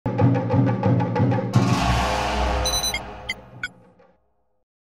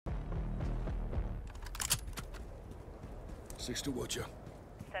6 to Watcher.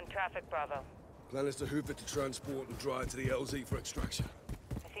 Send traffic, Bravo. Plan is to hoof it to transport and drive to the LZ for extraction.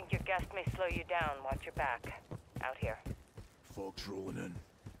 I think your guest may slow you down. Watch your back. Out here. Fog's rolling in.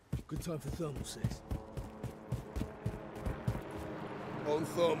 Good time for thermal, 6. On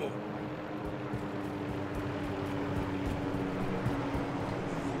thermal.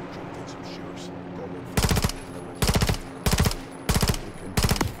 Get some shooters. Go on.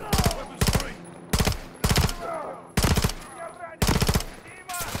 Weapons free.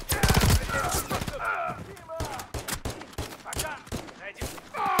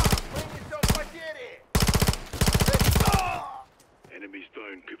 Enemies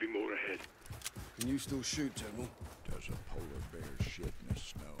down, could be more ahead. Can you still shoot, General? Does a polar bear shit in the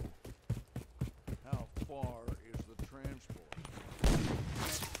snow? How far is the transport?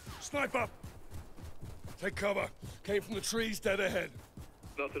 Sniper! Take cover. Came from the trees dead ahead.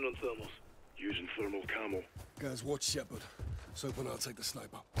 Nothing on thermals. Using thermal camo. Guys, watch Shepard. Soap and I'll take the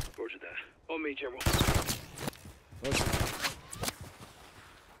sniper. Roger that. On me, General. Roger.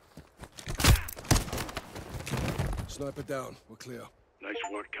 Sniper down. We're clear. Nice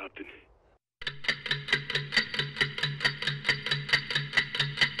work, Captain.